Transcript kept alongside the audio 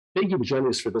Thank you for joining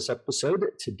us for this episode.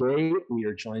 Today, we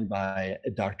are joined by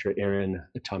Dr. Erin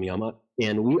Tomiyama,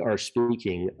 and we are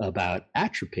speaking about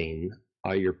atropine.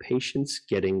 Are your patients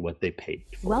getting what they paid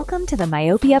for? Welcome to the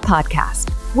Myopia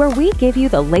Podcast, where we give you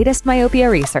the latest myopia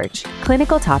research,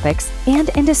 clinical topics, and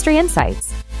industry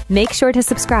insights. Make sure to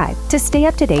subscribe to stay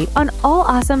up to date on all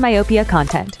awesome myopia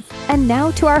content. And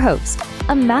now to our host,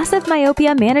 a massive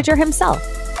myopia manager himself,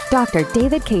 Dr.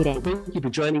 David Kading. Thank you for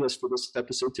joining us for this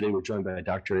episode. Today, we're joined by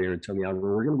Dr. Erin Tomiyama.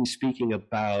 We're going to be speaking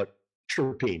about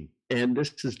atropine. And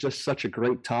this is just such a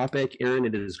great topic. Erin,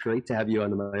 it is great to have you on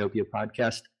the Myopia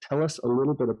Podcast. Tell us a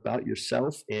little bit about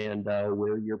yourself and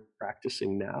where you're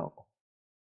practicing now.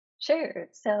 Sure.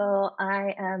 So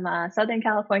I am a Southern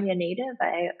California native.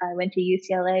 I went to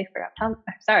UCLA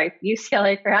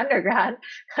UCLA for undergrad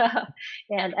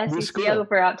and SCCO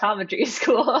for optometry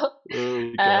school.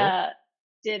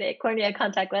 Did a cornea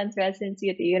contact lens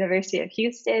residency at the University of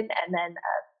Houston, and then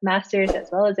a master's as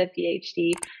well as a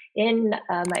PhD in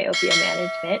myopia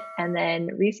management, and then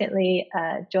recently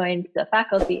joined the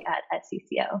faculty at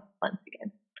SCCO once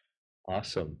again.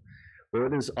 Awesome. Well,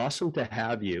 it is awesome to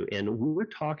have you. And we're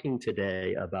talking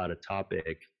today about a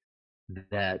topic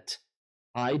that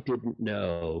I didn't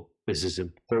know was as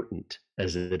important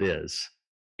as it is,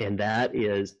 and that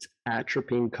is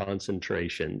atropine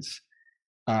concentrations.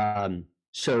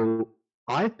 So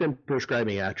I've been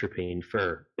prescribing atropine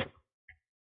for,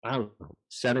 I don't know,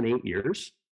 7-8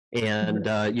 years. And,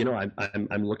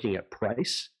 I'm looking at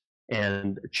price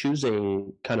and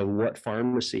choosing kind of what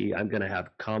pharmacy I'm going to have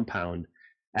compound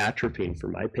atropine for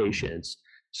my patients,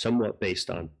 somewhat based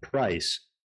on price.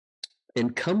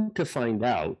 And come to find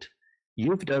out,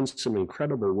 you've done some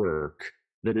incredible work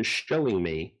that is showing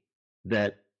me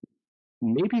that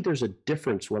maybe there's a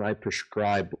difference when I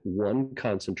prescribe one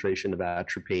concentration of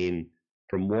atropine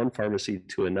from one pharmacy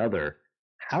to another.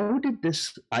 How did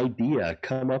this idea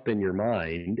come up in your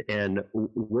mind, and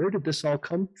where did this all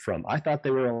come from? I thought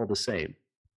they were all the same.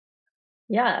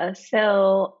 Yeah,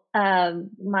 so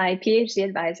my PhD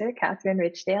advisor, Catherine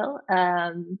Richdale,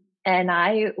 and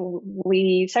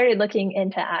we started looking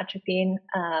into atropine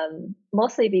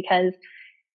mostly because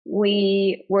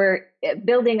we were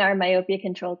building our myopia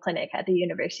control clinic at the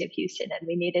University of Houston, and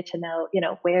we needed to know,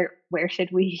 where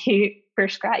should we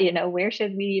prescribe, where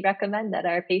should we recommend that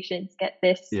our patients get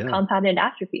this compounded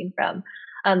atropine from?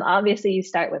 Obviously you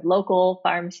start with local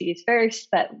pharmacies first,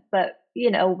 but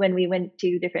when we went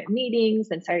to different meetings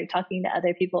and started talking to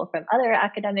other people from other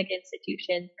academic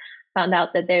institutions, found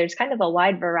out that there's kind of a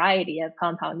wide variety of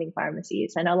compounding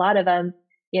pharmacies, and a lot of them,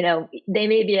 they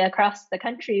may be across the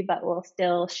country, but will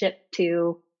still ship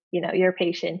to, your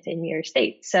patients in your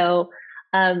state. So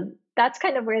that's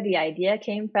kind of where the idea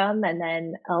came from. And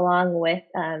then along with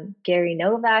Gary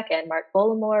Novak and Mark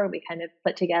Bollamore, we kind of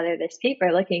put together this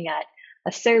paper looking at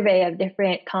a survey of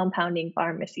different compounding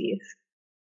pharmacies.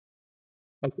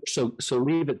 Okay, so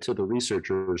leave it to the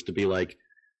researchers to be like,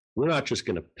 we're not just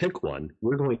going to pick one.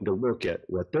 We're going to look at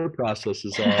what their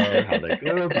processes are, how they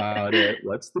go about it,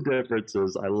 what's the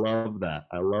differences. I love that.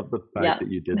 I love the fact that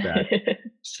you did that.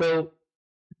 So,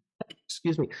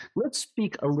 excuse me, let's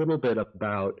speak a little bit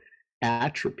about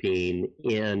atropine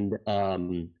and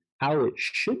how it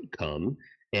should come,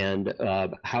 and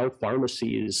how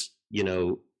pharmacies,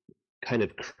 kind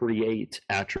of create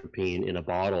atropine in a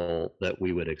bottle that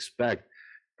we would expect.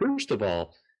 First of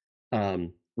all,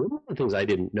 one of the things I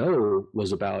didn't know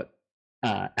was about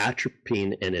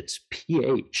atropine and its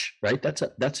pH, right?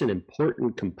 That's an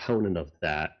important component of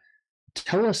that.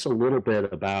 Tell us a little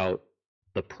bit about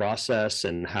the process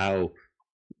and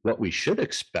what we should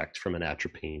expect from an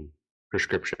atropine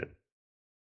prescription.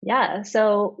 Yeah,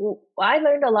 so I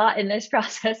learned a lot in this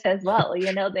process as well.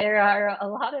 There are a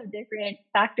lot of different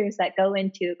factors that go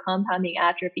into compounding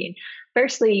atropine.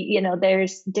 Firstly,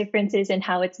 there's differences in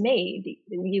how it's made.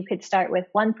 You could start with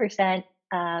 1%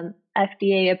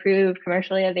 FDA approved,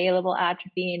 commercially available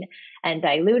atropine and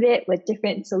dilute it with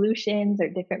different solutions or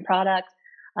different products.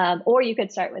 Or you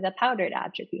could start with a powdered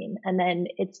atropine, and then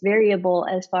it's variable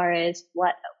as far as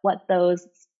what those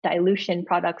dilution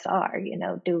products are.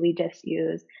 Do we just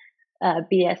use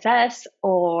BSS,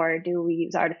 or do we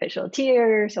use artificial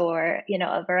tears, or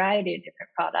a variety of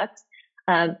different products?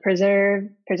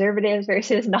 Preservatives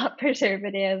versus not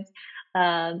preservatives.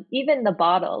 Even the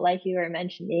bottle, like you were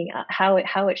mentioning, how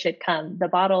it should come. The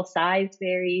bottle size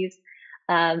varies,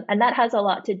 and that has a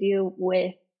lot to do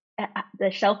with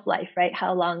the shelf life, right?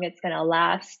 How long it's going to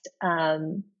last,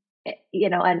 and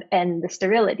the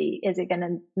sterility. Is it going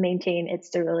to maintain its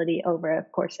sterility over a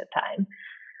course of time?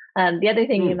 The other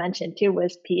thing you mentioned too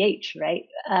was pH, right?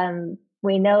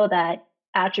 We know that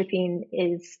atropine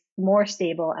is more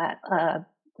stable at a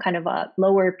kind of a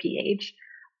lower pH,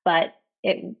 but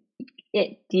it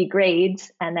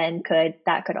degrades, and then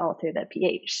that could alter the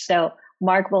pH. So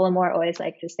Mark Bullimore always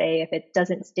liked to say, if it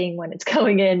doesn't sting when it's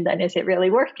going in, then is it really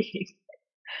working?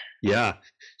 Yeah.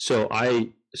 So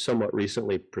I somewhat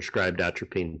recently prescribed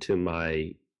atropine to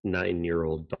my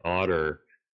 9-year-old daughter,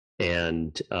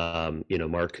 and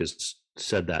Mark has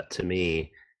said that to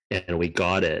me, and we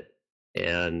got it.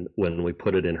 And when we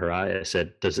put it in her eye, I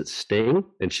said, "Does it sting?"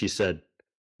 And she said,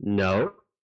 "No."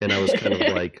 And I was kind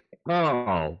of like,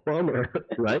 "Oh, bummer,"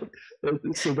 right?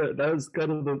 So that was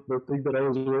kind of the thing that I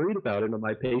was worried about. And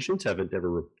my patients haven't ever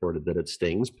reported that it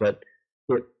stings, but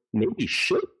it maybe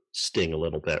should sting a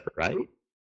little bit, right?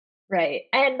 Right.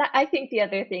 And I think the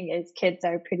other thing is kids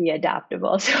are pretty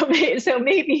adaptable. So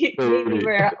maybe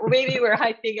we're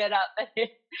hyping it up.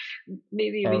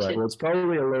 Maybe All we right. should. Well, it's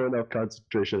probably a low enough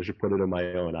concentration. I should put it in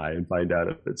my own eye and find out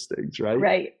if it stings, right?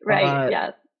 Right.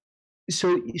 Yeah.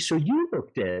 So you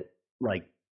looked at like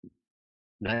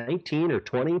 19 or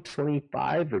 20,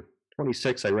 25 or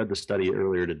 26. I read the study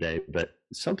earlier today, but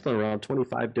something around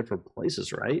 25 different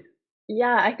places, right?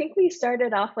 Yeah, I think we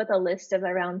started off with a list of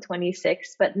around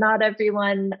 26, but not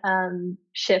everyone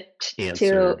shipped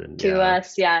Answered to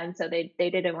us. Yeah, and so they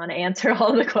didn't want to answer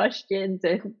all the questions,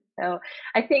 and so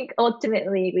I think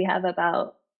ultimately we have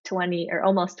about 20 or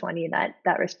almost 20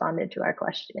 that responded to our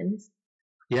questions.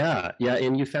 Yeah,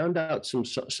 and you found out some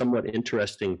somewhat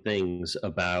interesting things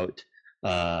about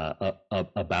the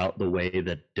way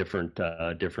that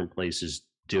different places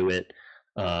do it.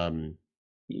 Um,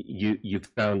 you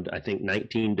found, I think,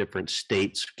 19 different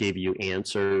states gave you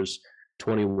answers.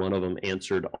 21 of them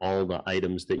answered all the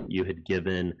items that you had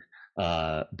given.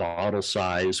 Bottle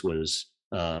size was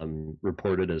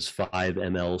reported as 5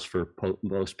 mLs for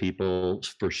most people.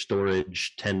 For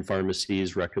storage, 10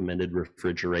 pharmacies recommended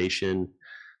refrigeration.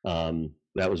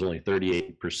 That was only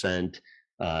 38%.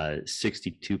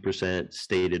 62%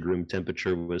 stated room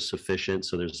temperature was sufficient.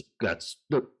 So that's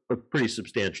a pretty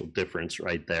substantial difference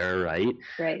right there, right?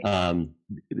 Right.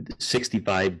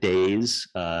 65 days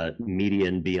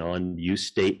median beyond use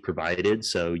state provided.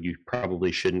 So you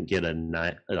probably shouldn't get a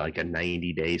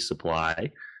 90-day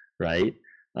supply, right?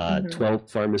 12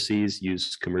 pharmacies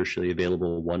used commercially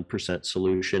available 1%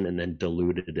 solution and then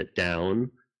diluted it down.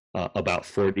 About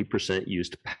 40%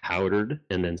 used powdered,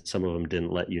 and then some of them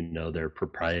didn't let you know their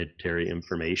proprietary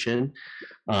information.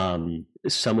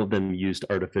 Some of them used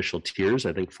artificial tears.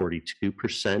 I think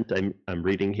 42%. I'm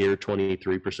reading here.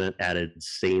 23% added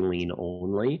saline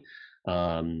only,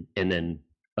 and then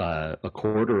a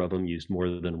quarter of them used more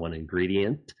than one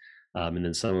ingredient. And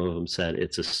then some of them said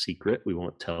it's a secret, we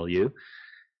won't tell you.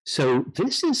 So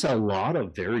this is a lot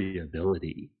of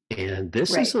variability, and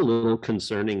this is a little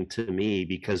concerning to me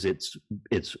because it's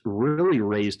really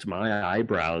raised my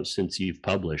eyebrows since you've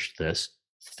published this.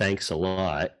 Thanks a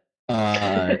lot.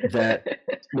 That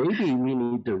maybe we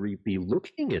need to be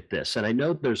looking at this. And I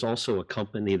know there's also a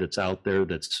company that's out there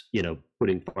that's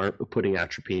putting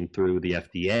atropine through the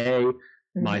FDA.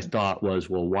 My thought was,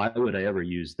 well, why would I ever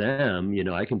use them?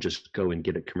 I can just go and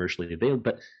get it commercially available.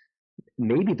 But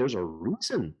maybe there's a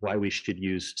reason why we should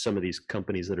use some of these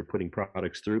companies that are putting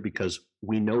products through, because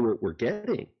we know what we're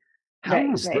getting. How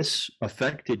has this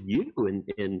affected you?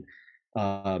 And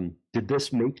did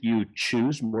this make you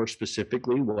choose more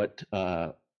specifically what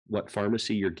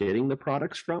pharmacy you're getting the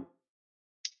products from?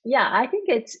 Yeah, I think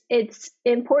it's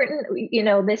important.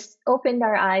 This opened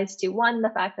our eyes to, one,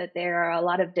 the fact that there are a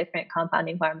lot of different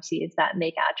compounding pharmacies that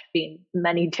make atropine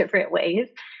many different ways,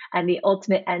 and the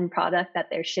ultimate end product that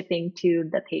they're shipping to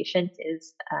the patient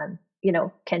is,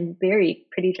 can vary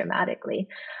pretty dramatically.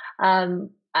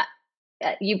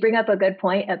 You bring up a good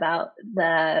point about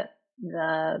the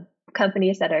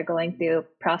companies that are going through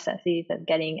processes of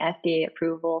getting FDA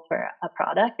approval for a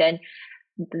product, and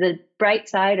the bright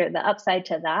side or the upside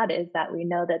to that is that we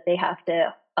know that they have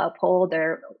to uphold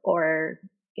or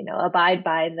abide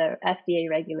by the FDA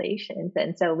regulations,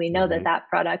 and so we know that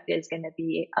product is going to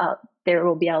be there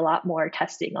will be a lot more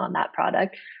testing on that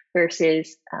product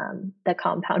versus the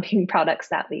compounding products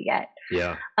that we get.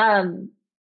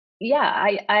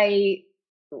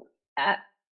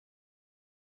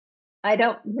 I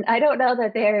don't know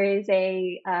that there is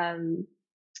a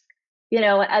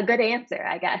good answer,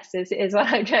 I guess, is what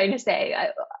I'm trying to say.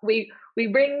 We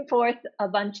bring forth a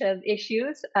bunch of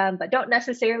issues, but don't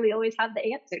necessarily always have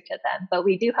the answer to them. But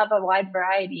we do have a wide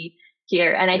variety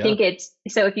here. And I think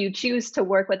so if you choose to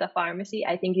work with a pharmacy,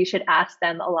 I think you should ask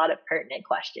them a lot of pertinent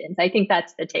questions. I think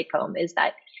that's the take home, is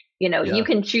that, you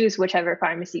can choose whichever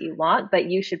pharmacy you want, but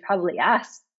you should probably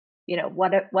ask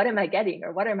what am I getting,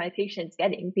 or what are my patients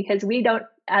getting? Because we don't,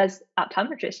 as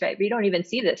optometrists, right, we don't even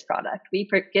see this product. We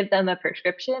give them a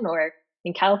prescription, or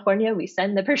in California, we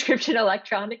send the prescription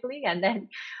electronically, and then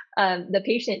the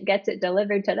patient gets it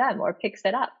delivered to them or picks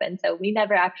it up. And so we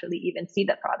never actually even see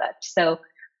the product. So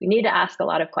we need to ask a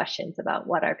lot of questions about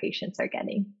what our patients are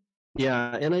getting.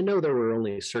 Yeah, and I know there were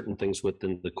only certain things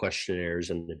within the questionnaires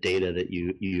and the data that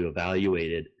you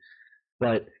evaluated,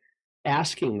 but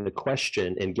asking the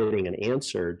question and getting an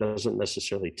answer doesn't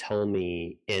necessarily tell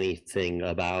me anything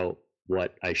about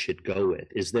what I should go with.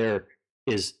 Is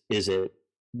it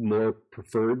more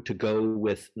preferred to go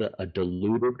with a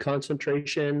diluted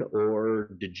concentration,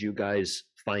 or did you guys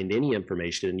find any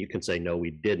information, and you can say no,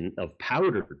 we didn't, of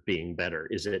powder being better?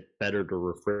 Is it better to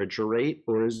refrigerate,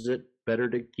 or is it better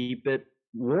to keep it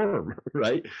warm,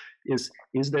 right? Is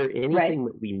there anything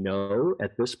that we know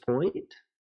at this point?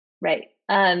 Right.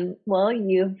 Well,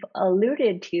 you've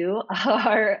alluded to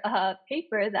our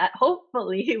paper that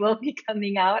hopefully will be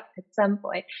coming out at some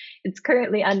point. It's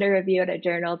currently under review at a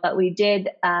journal, but we did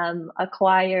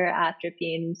acquire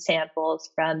atropine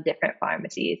samples from different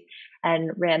pharmacies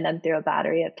and ran them through a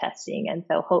battery of testing. And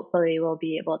so hopefully we'll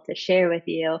be able to share with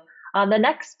you on the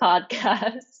next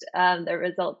podcast the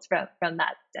results from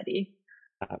that study.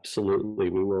 Absolutely.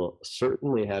 We will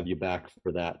certainly have you back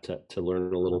for that to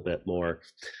learn a little bit more.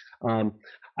 I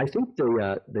think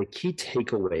the key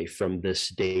takeaway from this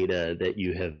data that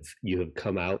you have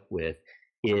come out with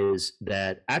is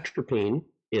that atropine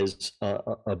is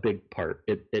a big part.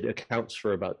 It accounts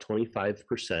for about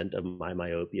 25% of my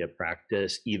myopia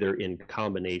practice, either in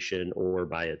combination or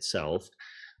by itself.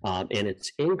 And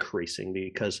it's increasing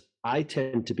because I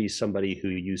tend to be somebody who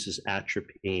uses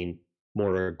atropine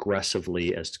more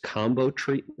aggressively as combo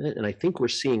treatment. And I think we're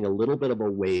seeing a little bit of a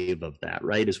wave of that,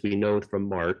 right? As we know from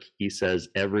Mark, he says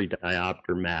every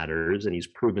diopter matters, and he's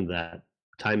proven that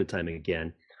time and time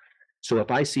again. So if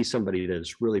I see somebody that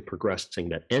is really progressing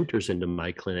that enters into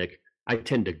my clinic, I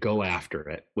tend to go after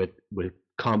it with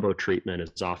combo treatment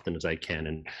as often as I can.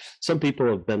 And some people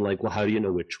have been like, well, how do you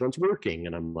know which one's working?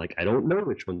 And I'm like, I don't know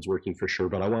which one's working for sure,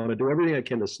 but I want to do everything I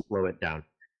can to slow it down.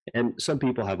 And some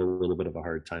people have a little bit of a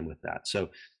hard time with that. So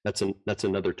that's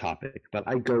another topic, but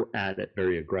I go at it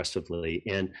very aggressively.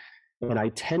 And I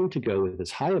tend to go with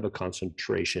as high of a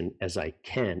concentration as I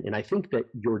can. And I think that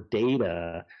your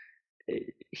data,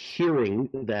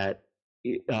 hearing that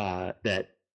that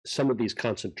some of these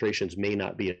concentrations may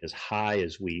not be as high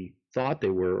as we thought they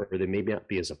were, or they may not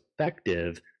be as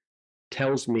effective,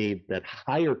 tells me that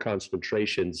higher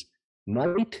concentrations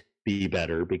might be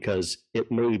better because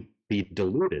it may be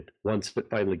diluted once it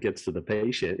finally gets to the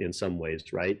patient in some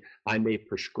ways, right? I may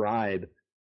prescribe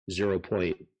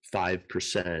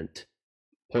 0.5%,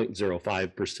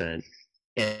 0.05%,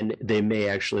 and they may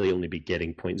actually only be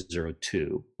getting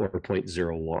 0.02 or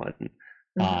 0.01.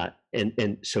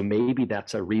 And so maybe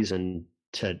that's a reason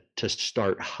to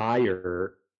start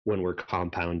higher when we're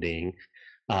compounding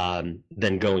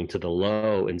than going to the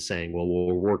low and saying, well,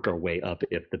 we'll work our way up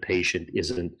if the patient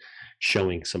isn't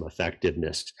showing some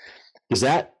effectiveness. Does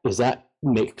that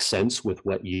make sense with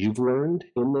what you've learned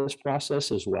in this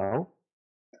process as well?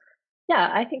 Yeah,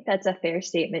 I think that's a fair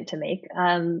statement to make.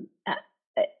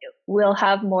 We'll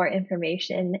have more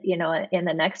information, in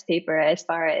the next paper as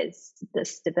far as the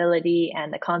stability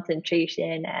and the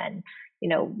concentration and,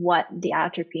 what the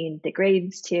atropine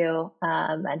degrades to,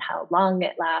 and how long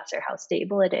it lasts or how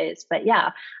stable it is. But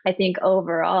yeah, I think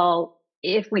overall,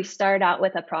 if we start out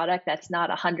with a product that's not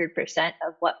 100%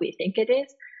 of what we think it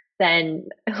is, then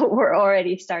we're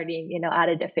already starting, at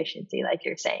a deficiency, like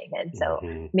you're saying. And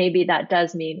so maybe that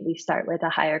does mean we start with a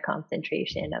higher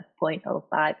concentration of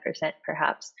 0.05%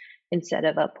 perhaps, instead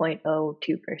of a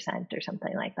 0.02% or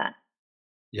something like that.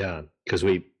 Yeah, because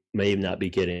we may not be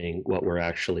getting what we're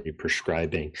actually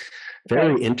prescribing.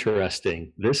 Very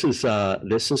interesting. This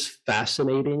is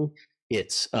fascinating.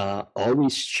 It's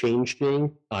always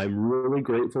changing. I'm really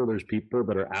grateful there's people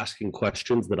that are asking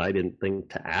questions that I didn't think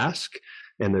to ask,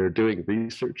 and they're doing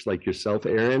research like yourself,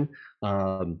 Erin.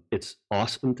 It's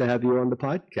awesome to have you on the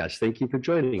podcast. Thank you for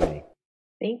joining me.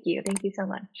 Thank you. Thank you so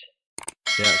much.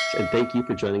 Yes, and thank you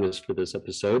for joining us for this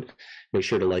episode. Make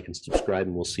sure to like and subscribe,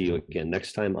 and we'll see you again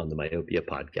next time on the Myopia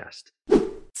Podcast.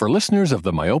 For listeners of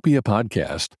the Myopia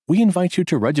Podcast, we invite you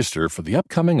to register for the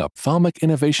upcoming Ophthalmic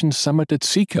Innovation Summit at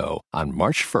SECO on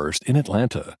March 1st in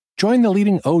Atlanta. Join the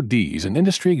leading ODs and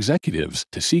industry executives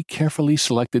to see carefully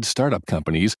selected startup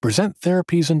companies present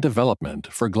therapies in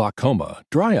development for glaucoma,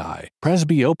 dry eye,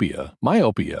 presbyopia,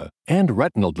 myopia, and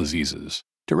retinal diseases.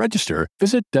 To register,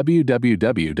 visit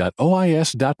www.ois.net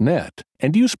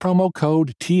and use promo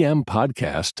code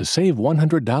TMPodcast to save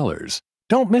 $100.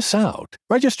 Don't miss out.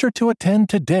 Register to attend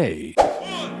today.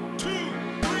 1, 2,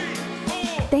 3,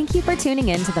 4. Thank you for tuning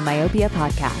in to the Myopia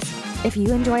Podcast. If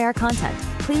you enjoy our content,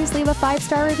 please leave a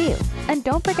 5-star review and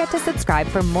don't forget to subscribe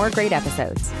for more great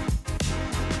episodes.